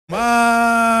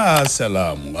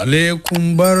Assalamu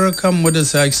alaikum bar kanmu da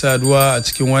sake saduwa a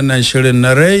cikin wannan shirin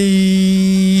na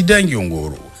Rai Dangin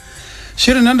goro.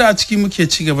 Shirin nan da a ciki muke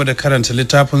ci gaba da karanta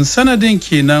littafin Sanadin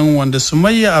Kenan wanda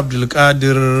Sumayya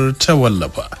Abdulkadir ta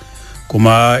wallafa.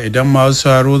 Kuma idan masu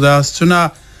haro za su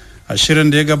tuna a shirin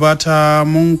da ya gabata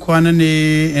mun kwana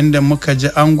ne inda muka ji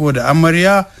ango da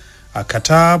amarya a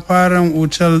katafaren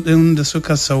otal ɗin da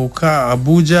suka sauka a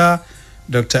Abuja.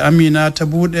 Dr. Amina ta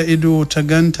buɗe ido ta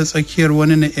ganta tsakiyar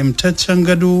wani na'imtaccen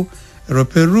gado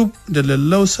rufe rub da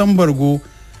lallausan bargo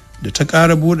da ta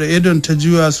ƙara buɗe idon ta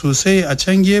juya sosai a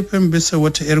can gefen bisa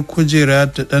wata 'yar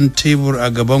kujera da ɗan tebur a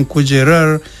gaban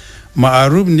kujerar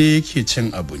ma'arub ne yake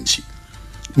cin abinci.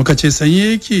 Muka ce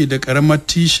sanye yake da ƙaramar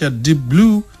t-shirt deep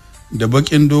blue da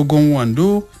baƙin dogon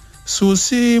wando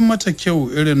sosai mata kyau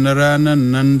irin na ranar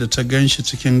nan da ta ganshi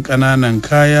cikin ƙananan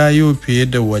kaya yau fiye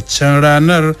da waccan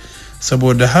ranar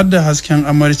saboda har da hasken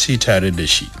amarci tare da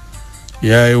shi.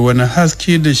 Ya yi wani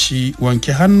haske da shi wanke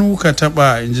hannu ka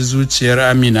taɓa in ji zuciyar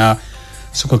Amina.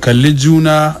 Suka kalli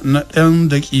juna na ɗan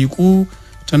daƙiƙu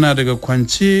tana daga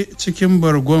kwance cikin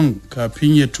bargon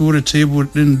kafin ya tura tebur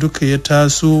ɗin duka ya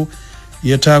taso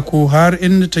ya tako har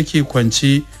inda take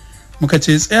kwance. Muka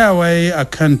ce tsayawa ya yi a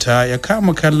kanta ya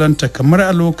kama kallonta kamar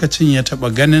a lokacin ya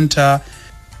taɓa ganinta.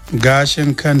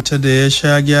 Gashin kanta da ya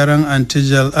sha gyaran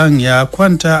antijal an ya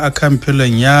kwanta a kan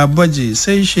filon ya baje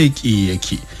sai sheki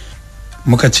yake.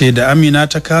 Muka ce da Amina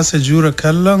ta kasa jura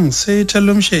kallon sai ta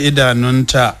lumshe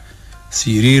idanunta,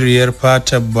 siririyar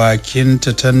fatar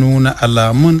bakinta ta nuna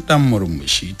alamun dan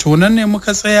murmushi. To nan ne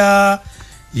muka tsaya,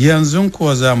 yanzu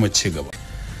kuwa za mu ci gaba.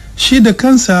 Shi da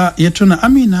kansa ya tuna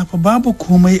Amina fa babu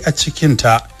komai a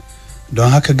cikinta, don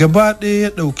haka gaba ɗaya ya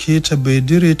ɗauke ta bai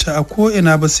dire ta a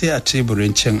ko'ina ba sai a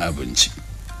teburin cin abinci.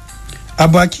 A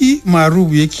baki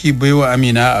marub yake baiwa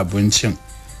Amina abincin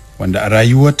wanda a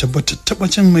rayuwarta ba ta taɓa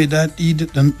cin mai daɗi da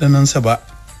ɗanɗanansa ba.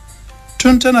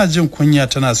 Tun tana jin kunya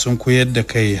tana sun koyar da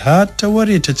kai har ta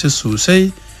ware ta ci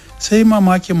sosai, sai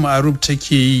mamakin marub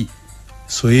take yi.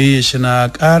 Soyayya shi na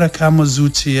ƙara kama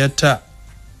zuciyarta.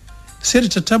 Sai da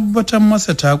ta tabbatar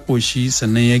masa ta ƙoshi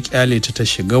sannan ya kyale ta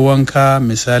shiga wanka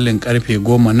misalin karfe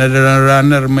 10 na daren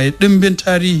ranar mai ɗimbin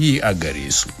tarihi a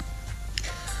gare su.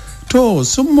 To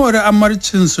sun mori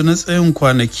amarcinsu na tsayin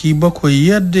kwanaki 7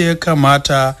 yadda ya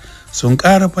kamata, sun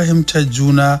ƙara fahimtar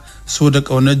juna, so da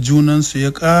ƙaunar junansu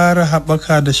ya ƙara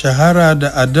haɓaka da shahara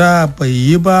da a da bai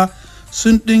yi ba.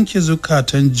 Sun ɗinke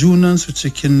zukatan junansu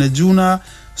cikin na juna,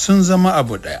 sun zama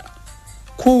abu ɗaya.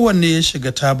 Kowanne ya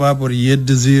shiga tababar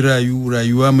yadda zai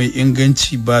rayuwa mai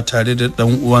inganci ba tare da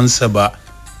ɗan uwansa ba.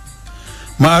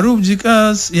 Ma'aruf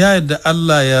jikas ya yadda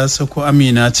Allah ya sako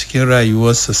Amina cikin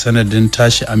rayuwarsa sanadin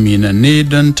tashi Amina ne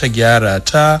don ta gyara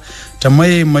ta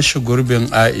maye mashi gurbin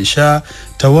Aisha,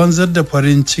 ta wanzar da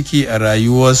farin ciki a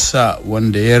rayuwarsa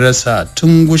wanda ya rasa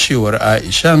tun gushewar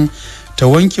Aishan, ta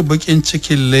wanke bakin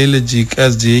cikin Laila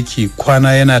jikas da yake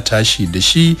kwana yana tashi da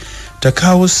shi, ta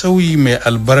kawo sauyi mai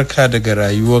albarka daga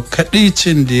rayuwar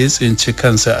kaɗaicin da ya tsinci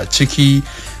kansa a ciki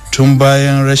tun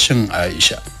bayan rashin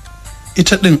Aisha.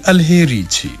 Ita ɗin alheri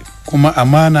ce kuma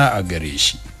amana a gare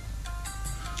shi.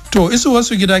 To isu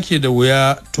wasu gida ke da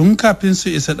wuya, tun kafin su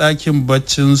isa ɗakin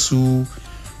baccinsu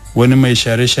wani mai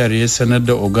share-share ya sanar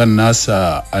da ogan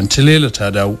nasa Anti Laila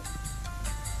ta dawo.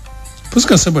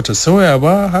 Fuskarsa bata sauya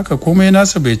ba, haka komai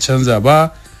nasa bai canza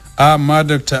ba. Amma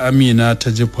Dr. Amina ta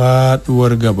ji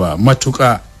faduwar gaba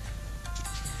matuƙa.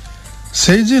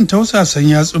 Sai jin tausasan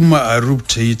yatsun ma'aruf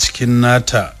ta yi cikin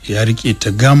nata ya rike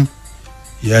ta gam,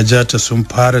 ya ja ta sun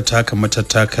fara taka mata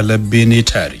takalar bene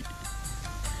tare.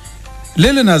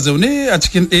 Laila na zaune a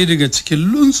cikin ɗaya daga cikin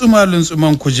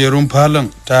luntsuma-luntsuman kujerun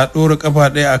falon, ta ɗora ƙafa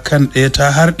ɗaya akan ɗaya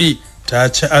ta harɗe, ta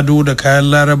ci ado da kayan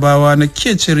larabawa na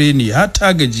kecire ne har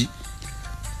ta gaji.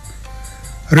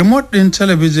 Remote ɗin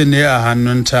talabijin ne a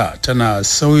hannunta, tana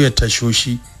sauya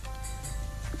tashoshi.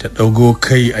 Ta ɗago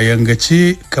kai a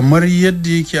yangace kamar yadda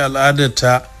yake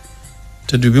al'adarta,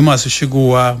 ta dubi masu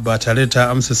shigowa ba tare ta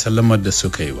amsa sallamar da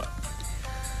suka yi ba.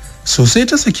 Sosai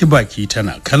ta saki baki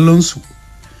tana kallon su.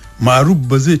 Ma'aruf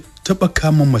ba zai taɓa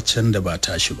kama macen da ba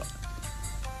tashi ba.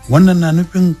 Wannan na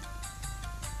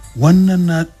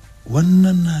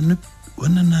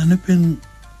nufin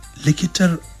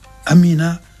likitar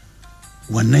Amina,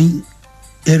 wannan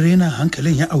yan rena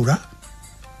hankalin ya aura.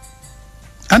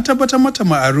 An tabbatar mata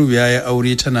ma'aruf ya yi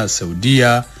aure tana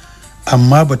Saudiya,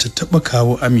 amma bata taba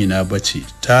kawo Amina bace,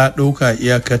 ta ɗauka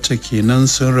iyakata kenan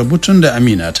sun rabu tun da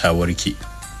Amina ta warke.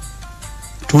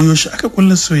 To yaushe aka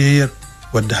kulla soyayyar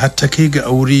wadda har ta kai ga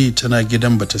aure tana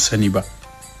gidan bata sani ba.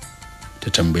 Ta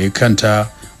tambayi kanta,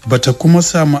 bata kuma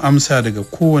samu amsa daga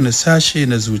kowane sashe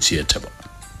na zuciyarta ba.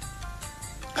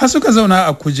 har suka zauna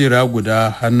a kujera guda,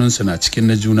 hannunsu na cikin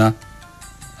na juna.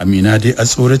 Amina dai a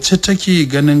tsorace take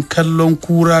ganin kallon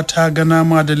kura ta ga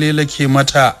nama da Laila ke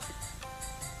mata.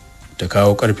 Ta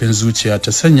kawo karfin zuciya ta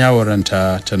sanya wa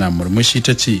ranta, tana murmushi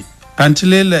ta ce, "Anti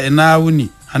Laila, ina wuni,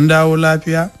 an dawo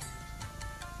lafiya?"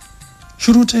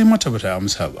 Shiru ta yi mata bata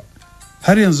amsa ba,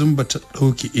 har yanzu bata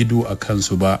ɗauki ido a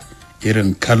kansu ba,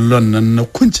 irin kallon nan na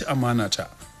kunci amana ta.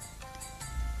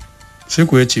 Sai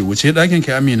ku ya ce, "Wuce ɗakin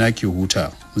ki Amina ke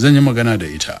huta, zan yi magana da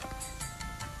ita."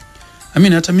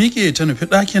 Amina ta miƙe ta nufi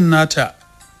ɗakin nata.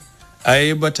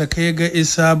 Ai bata kai ga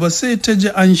isa ba sai ta ji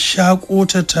an shaƙo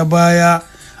ta baya,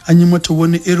 an yi mata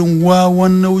wani irin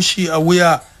wawan naushi a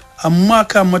wuya, amma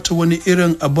ka mata wani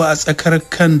irin abu a tsakar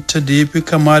kanta da ya fi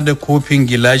kama da kofin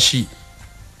gilashi.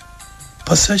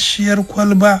 Fasasshiyar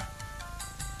kwalba.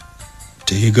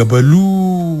 Ta yi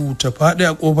gabalu ta faɗi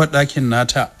a ƙofar ɗakin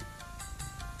nata.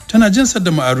 Tana jin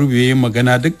da Ma'aruf ya yi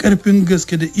magana da ƙarfin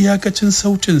gaske da iyakacin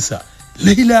sautinsa.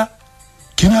 "Laila,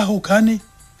 kina hauka ne?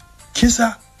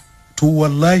 Kisa? To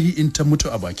wallahi in ta mutu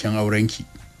a bakin aurenki."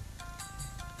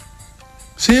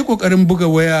 Sai ya ƙoƙarin buga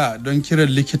waya don kiran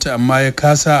likita, amma ya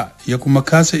kasa, ya kuma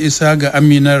kasa isa ga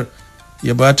Aminar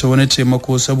ya bata wani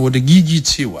taimako saboda gigi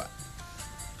cewa.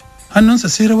 Hannunsa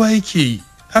sai rawa yake yi,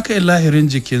 haka lahirin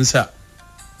jikinsa.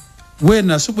 Wayar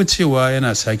na cewa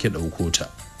yana sake ɗauko ta.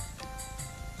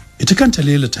 Ita kanta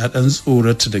Laila ta ɗan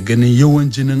tsorata da ganin yawan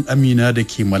jinin Amina da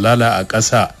ke malala a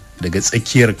ƙasa daga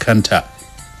tsakiyar kanta.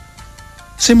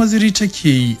 Sai maziri take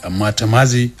yi, amma ta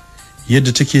maze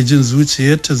yadda take jin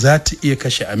zuciyarta za ta iya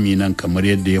kashe Aminan, kamar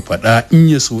yadda ya faɗa in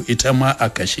ya so ita ma a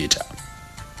kashe ta.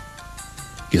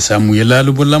 Ya samu ya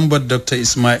lalubu lambar Dr.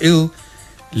 Ismail,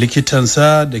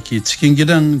 likitansa da ke cikin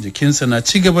gidan. Jikinsa na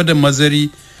ci gaba da mazari,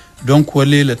 don kuwa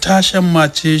Laila ta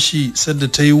shammace shi sadda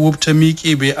ta yi wuf ta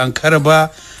miƙe bai ankara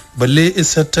ba, balle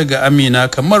isar ta ga Amina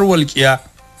kamar walƙiya.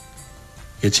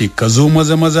 Ya ce, "Ka zo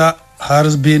maza maza har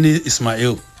bene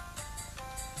Ismail."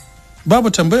 Babu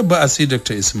tambayar ba a sai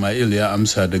Dr. Ismail ya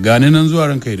amsa da gani nan zuwa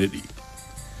ranka ya daɗe.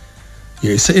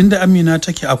 Ya isa inda Amina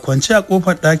take a kwance a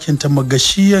ƙofar ɗakin ta,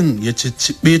 magashiyan ya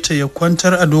cicciɓe ta ya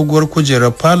kwantar a doguwar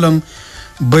kujerar falon,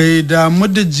 bai damu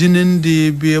da jinin da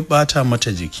ya biya ɓata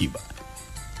mata jiki ba.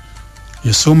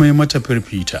 Ya so mai mata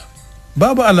firfita,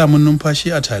 babu alamun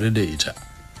numfashi a tare da ita.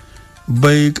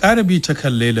 Bai ƙara bi ta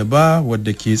kan Laila ba,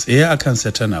 wadda ke tsaye a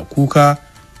kansa tana kuka,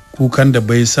 kukan da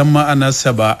bai san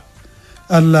ma'anarsa ba.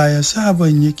 "Allah ya sa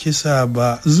ban yi kisa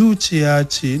ba, zuciya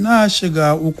ce, na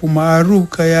shiga uku, Ma'aruf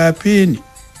ka yafe ni."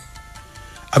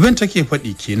 Abin take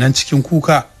faɗi kenan cikin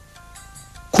kuka,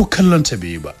 ko kallonta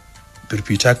bai ba.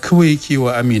 Firfita kawai yake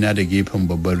wa Amina da gefen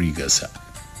babban rigarsa.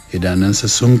 Idanunsa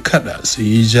sun kada su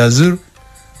yi jazir.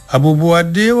 Abubuwa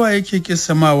da yawa yake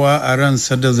kisamawa a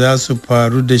ransa da za su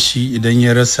faru da shi idan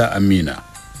ya rasa Amina.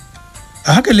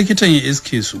 A haka likitan ya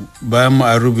iske su bayan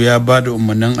Ma'aruf ya ba da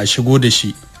umarnin a shigo da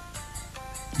shi.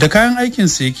 Da kayan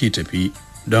aikinsa yake tafi,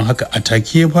 don haka a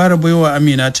take ya fara baiwa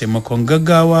Amina taimakon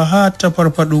gaggawa har ta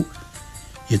farfado.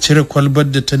 Ya cire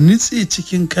kwalbar da ta nitse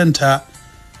cikin kanta,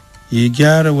 ya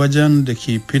gyara wajen da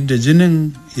ke fidda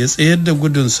jinin, ya tsayar da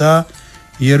gudunsa,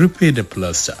 ya rufe da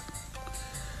filasta.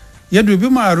 Ya dubi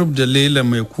Ma'aruf da Laila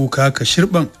mai kuka ka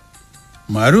shirban.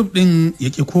 Ma'aruf ɗin ya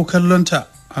ƙi ko kallonta,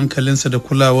 hankalinsa da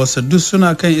kulawarsa duk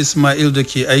suna kan Ismail da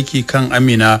ke aiki kan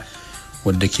Amina,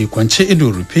 wadda ke kwance ido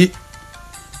rufe.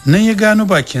 Nan ya gano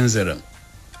bakin zaren.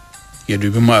 Ya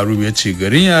dubi Ma'aruf ya ce,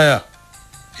 "Garin yaya?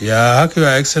 Ya haka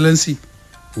ya excellency?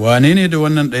 Wane ne da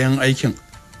wannan ɗayan aikin?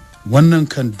 Wannan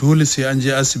kan dole sai an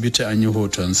je asibiti an yi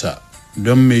hotonsa,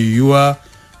 don mai yiwuwa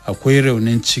akwai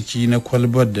raunin ciki na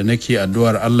kwalbar da nake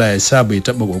addu'ar Allah ya sa bai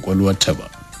taɓa ƙwaƙwalwarta ba."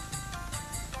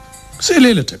 Sai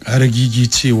Laila ta ƙara gigi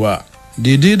cewa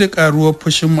daidai da ƙaruwar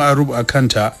fushin Ma'aruf a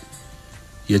kanta,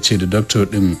 ya ce da doktor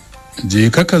ɗin, "Je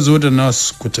ka zo da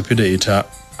nurse ku tafi da ita,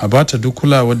 a bata duk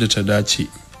kulawar da ta dace."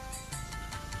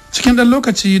 Cikin ɗan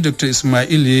lokaci Dr.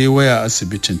 Ismail ya yi waya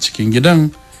asibitin cikin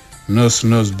gidan. Nurse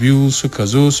biyu suka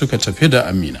zo suka tafi da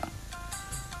Amina.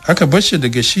 Aka bashi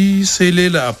daga shi sai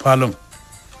Laila a falon.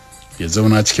 Ya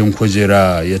zauna cikin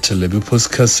kujera ya tallabi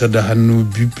fuskarsa da hannu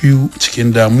biyu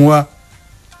cikin damuwa.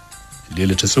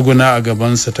 Laila ta tsuguna a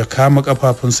gabansa ta kama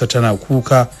kafafunsa tana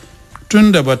kuka.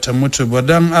 "Tun da bata mutu ba,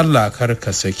 don Allah kar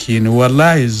ka sake ni,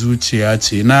 wallahi zuciya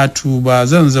ce, na tuba,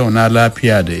 zan zauna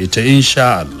lafiya da ita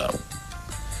insha Allah."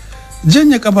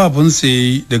 Janye kafafunsa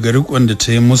yayi daga rikon da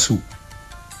ta yi musu.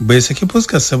 Bai saki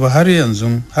fuskarsa ba har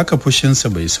yanzu, haka fushinsa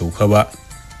bai sauka ba.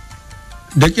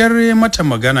 Da ƙyar mata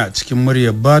magana cikin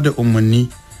murya ba da umarni,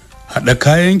 "Haɗa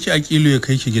kayanki a kilo ya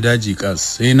kai ki gida jikas,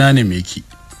 sai na neme ki."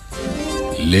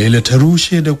 Laila ta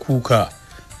rushe da kuka.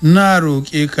 na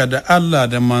roƙe ka da Allah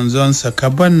da manzonsa ka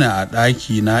banni a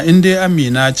ɗaki na, in dai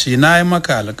Amina ce na yi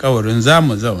maka alkawarin za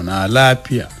mu zauna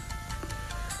lafiya.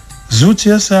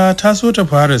 Zuciyarsa ta so ta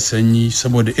fara sanyi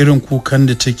saboda irin kukan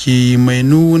da take mai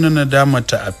nuna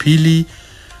nadamata a fili,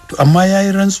 to amma ya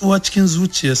yi rantsuwa cikin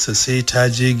zuciyarsa sai ta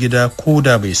je gida ko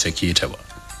da bai sake ta ba.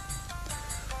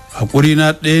 Haƙuri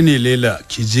na ɗaya ne Laila,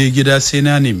 ki je gida sai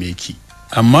na neme ki,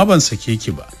 amma ban sake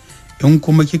ki ba. In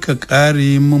kuma kika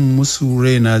ƙare min musu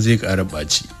raina zai ƙara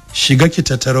ɓaci. Shiga ki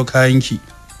tattaro kayanki.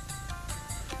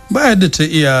 Ba yadda ta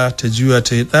iya ta juya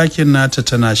ta yi ɗakin nata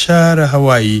tana share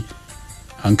hawaye.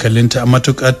 Hankalinta a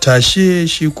matuƙar tashe,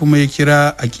 shi kuma ya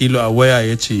kira Akilu a waya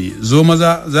ya ce, zo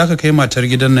maza za ka kai matar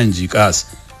gidan nan jiƙas.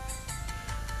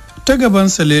 Ta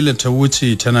gabansa Laila ta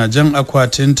wuce tana jan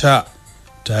akwatinta,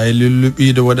 ta yi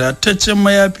lullubi da wadataccen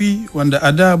mayafi wanda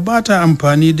a da ba ta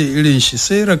amfani da irin shi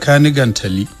sai rakani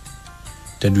gantali.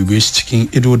 Ta dube shi cikin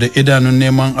ido da idanun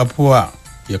neman afuwa,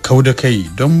 ya kau da kai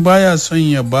don baya son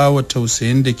ya ba wa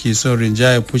tausayin da ke son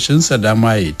rinjaya fushinsa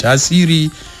dama ya tasiri.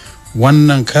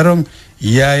 Wannan karon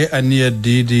ya yi aniyar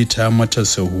daidaita mata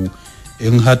sahu,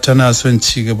 in har tana son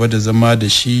ci gaba da zama da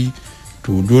shi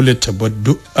to dole ta bar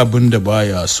duk abin da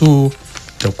baya so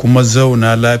ta kuma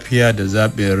zauna lafiya da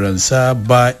zaɓin ransa,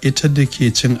 ba ita da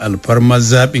ke cin alfarmar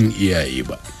zaɓin iyaye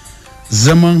ba.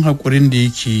 Zaman haƙurin da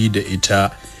yake yi da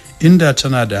ita, inda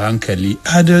tana da hankali,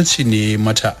 adalci ne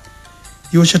mata.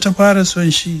 Yaushe ta fara son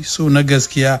shi so na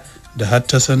gaskiya da har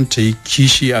ta san ta yi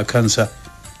kishi a kansa,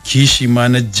 kishi ma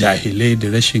na jahilai da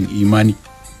rashin imani.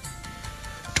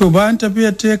 To bayan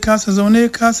tafiyar ta ya kasa zaune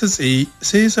kasa tsaye,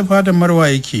 sai safa da marwa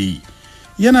yake yi.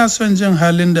 Yana son jin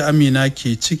halin da Amina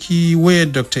ke ciki.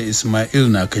 Wayar Dr. Ismail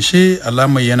na kashe,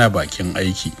 alamar yana bakin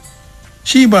aiki.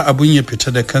 Shi ba abun ya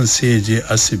fita da kansa ya je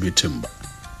asibitin ba.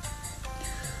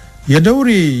 Ya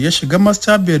daure ya shiga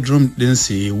master bedroom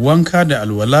ɗinsa, ya wanka da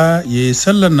alwala, ya yi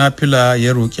sallar nafila,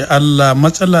 ya roƙi Allah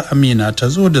matsala Amina ta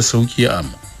zo da sauki a mu.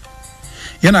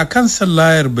 Yana kan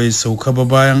sallayar bai sauka ba,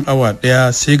 bayan awa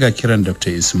ɗaya sai ga kiran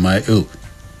Dr. Ismail.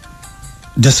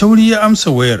 Da sauri ya amsa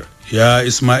wayar. Ya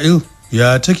Ismail,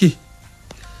 ya take?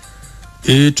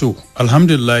 To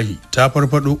alhamdulillahi ta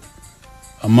farfado,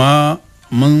 amma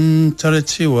mun tara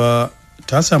cewa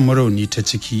ta samu rauni ta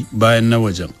ciki bayan na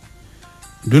wajen.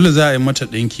 Dole za a yi mata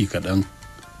ɗinki kaɗan.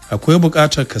 Akwai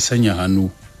buƙatar ka sanya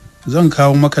hannu. Zan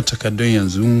kawo maka takardun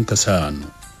yanzu ka sa hannu.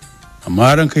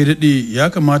 Amma ran kai daɗe ya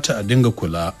kamata a dinga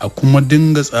kula, a kuma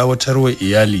dinga tsawatarwa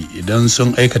iyali idan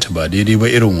sun aikata ba daidai ba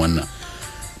irin wannan.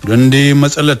 Don dai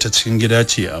matsalar ta cikin gida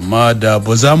ce, amma da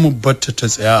ba za mu batta ta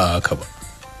tsaya a haka ba.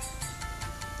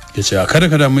 Ya ce, a kada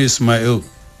ka damu Ismail,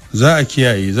 za a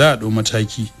kiyaye, za a ɗau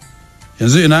mataki.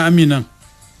 Yanzu ina Aminan,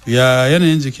 ya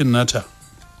yanayin jikin nata?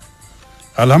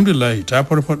 Alhamdulillah ta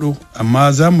farfado,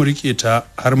 amma za mu rike ta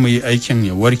har mu yi aikin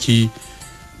ya warke,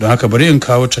 don haka bari in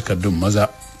kawo takardun maza.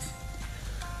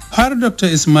 Har Dr.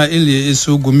 Ismail ya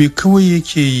iso, gumi kawai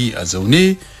yake yi a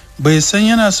zaune, bai san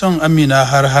yana son Amina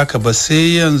har haka ba,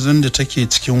 sai yanzu da take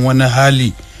cikin wani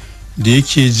hali da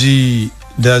yake ji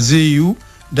da zai yi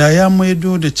da ya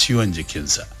maido da ciwon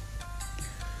jikinsa.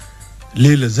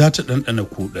 Laila za ta ɗanɗana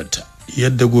kuɗarta,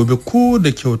 yadda gobe ko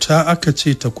da kyauta aka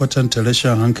ce ta kwatanta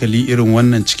rashin hankali irin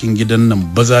wannan cikin gidan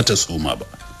nan ba za ta soma ba.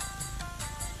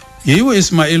 Ya yi wa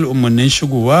Ismail umarnin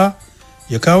shigowa,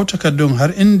 ya kawo takardun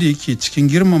har inda yake cikin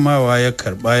girmamawa ya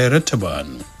karɓa ya rattaba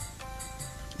hannu.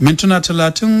 Mintuna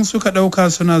 30 suka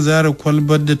ɗauka suna zara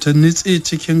kwalbar da ta nitse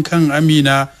cikin kan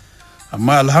Amina,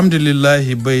 amma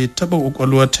alhamdulillahi bai taɓa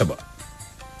ƙwaƙwalwarta ba.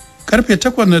 Karfe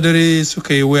 8 na dare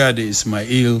suka yi waya da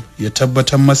Ismail ya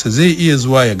tabbatar masa zai iya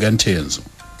zuwa ya ganta yanzu.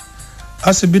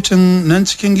 Asibitin nan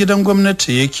cikin gidan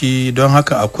gwamnati yake, don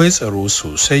haka akwai tsaro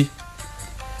sosai.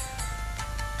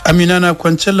 Amina na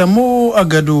kwance lamo a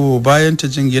gado, bayan ta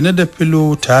jingine da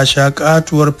filo, ta sha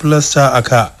katuwar filasta a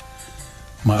ka.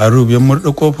 Ma'aruf ya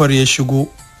murɗa kofar ya shigo,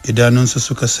 idanunsa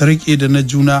suka sarƙe da na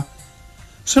juna.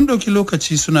 Sun ɗauki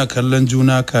lokaci suna kallon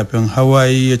juna kafin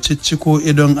hawaye ya cicciko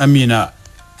idon Amina.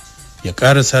 Ya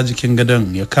ƙarasa jikin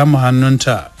gadon, ya kama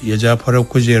hannunta, ya ja farar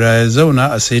kujera ya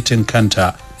zauna a saitin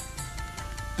kanta.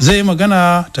 Zai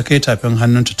magana, ta kai tafin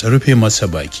hannunta ta rufe masa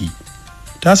baki.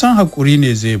 Ta san haƙuri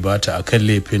ne zai bata akan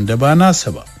laifin da ba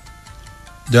nasa ba.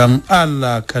 Don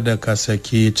Allah kada ka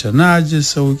sake ta, na ji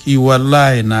sauƙi,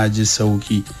 wallahi na ji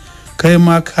sauƙi. Kai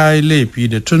ma ka yi laifi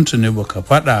da tuntuni baka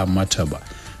faɗa mata ba,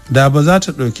 da ba za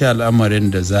ta ɗauki al'amarin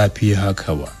da zafi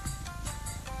haka ba.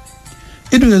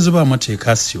 Ido ya zuba mata ya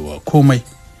kasewa komai.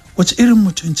 Wace irin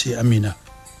mutum ce Amina?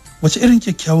 Wace irin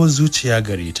kyakkyawar zuciya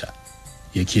gare ta?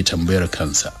 Yake tambayar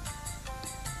kansa.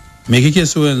 Me kike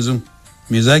so yanzu?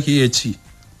 Me zaki iya ci?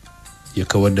 ya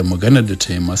kawar da maganar da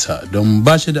ta yi masa don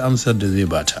ba shi da amsar da zai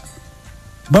bata.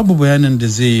 Babu bayanin da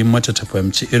zai yi mata ta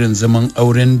fahimci irin zaman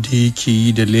auren da yake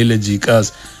yi da Laila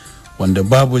Jikas, wanda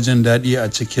babu jin daɗi a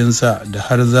cikinsa, da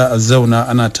har za a zauna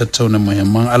ana tattauna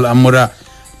muhimman al'amura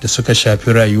da suka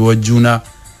shafi rayuwar juna.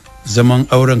 Zaman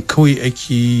auren kawai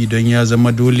ake yi don ya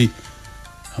zama dole,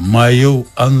 amma yau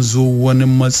an zo wani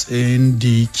matsayin da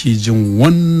yake jin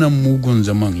wannan mugun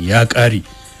zaman ya ƙare.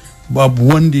 Babu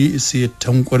wanda ya isa ya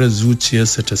tankwara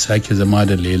zuciyarsa ta sake zama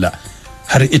da Laila,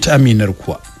 har ita Aminar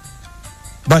kuwa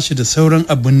ba shi da sauran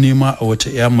abin nema a wata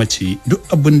ya mace. Duk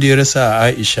abin da ya rasa a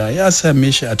Aisha ya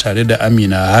same shi a tare da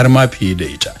Amina, har ma fiye da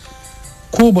ita.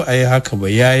 Ko ba a yi haka ba,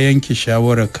 ya yanke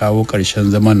shawarar kawo ƙarshen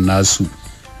zaman nasu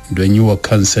don yi wa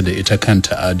kansa da ita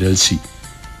kanta adalci.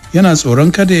 Yana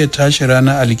tsoron kada ya tashi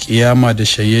ranar alkiyama da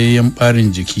shayayyen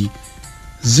ɓarin jiki.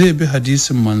 Zai bi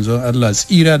hadisin manzon Allah,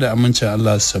 tsira da amincin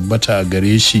Allah su tabbata a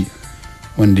gare shi,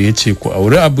 wanda ya ce ku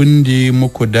auri abin da ya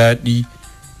muku daɗi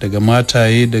daga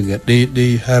mataye daga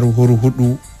ɗaiɗai har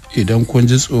hurhudu. Idan kun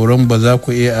ji tsoron ba za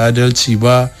ku iya adalci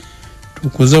ba, to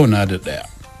ku zauna da ɗaya.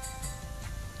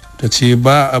 Ta ce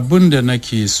ba abin da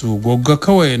nake so, gogga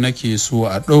kawai nake so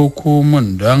a ɗauko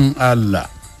min don Allah.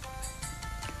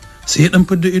 Sai ɗan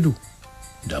fidda ido,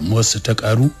 damuwarsa ta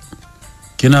ƙaru.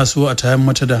 Kina so a tayar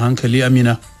mata da hankali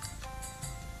Amina?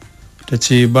 Ta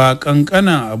ce ba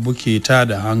ƙanƙana abu ke ta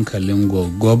da hankalin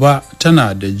goggo ba,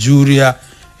 tana da juriya.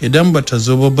 Idan ba ta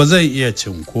zo ba zai iya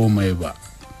cin komai ba.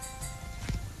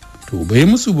 To bai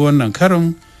musu ba wannan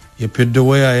karin, ya fidda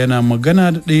waya yana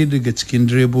magana da ɗaya daga cikin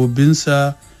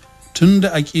direbobinsa tun da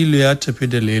Akilu ya tafi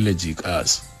da Laila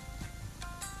Jikas.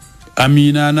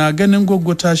 Amina na ganin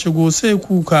goggo ta shigo sai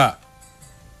kuka.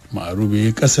 Ma'arube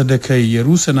ya ƙasa da kai ya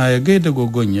rusana ya gaida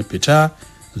goggon ya fita,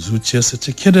 zuciyarsa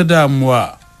cike da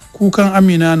damuwa. Kukan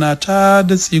Amina na ta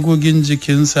da tsigogin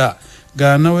jikinsa,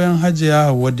 ga nauyin Hajiya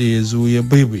Hauwa da ya zo ya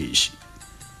baibaye shi.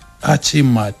 A ce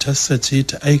matarsa ce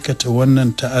ta aikata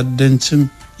wannan ta'addancin,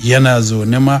 yana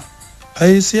zaune ma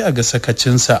ai sai a ga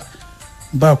sakacinsa.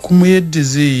 Ba kuma yadda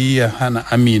zai yi ya hana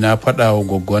Amina faɗa wa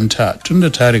goggonta tunda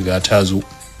ta riga ta zo.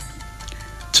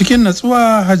 Cikin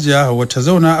natsuwa Hajiya Hauwa ta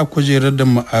zauna a kujerar da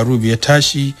Ma'arub ya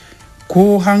tashi.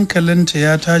 Ko hankalinta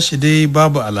ya tashi dai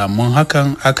babu alamun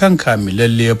hakan akan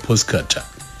kamilalliyar fuskarta.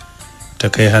 Ta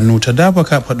kai hannu ta dafa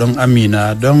kafaɗin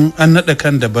Amina don an naɗa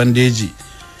kan da bandeji.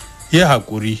 Ya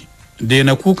haƙuri,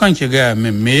 daina kukan ki gaya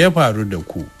min me ya faru da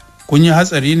ku. Kun yi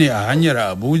hatsari ne a hanyar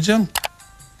Abuja?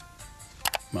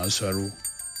 Masu haro,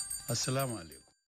 assalamu alaikum.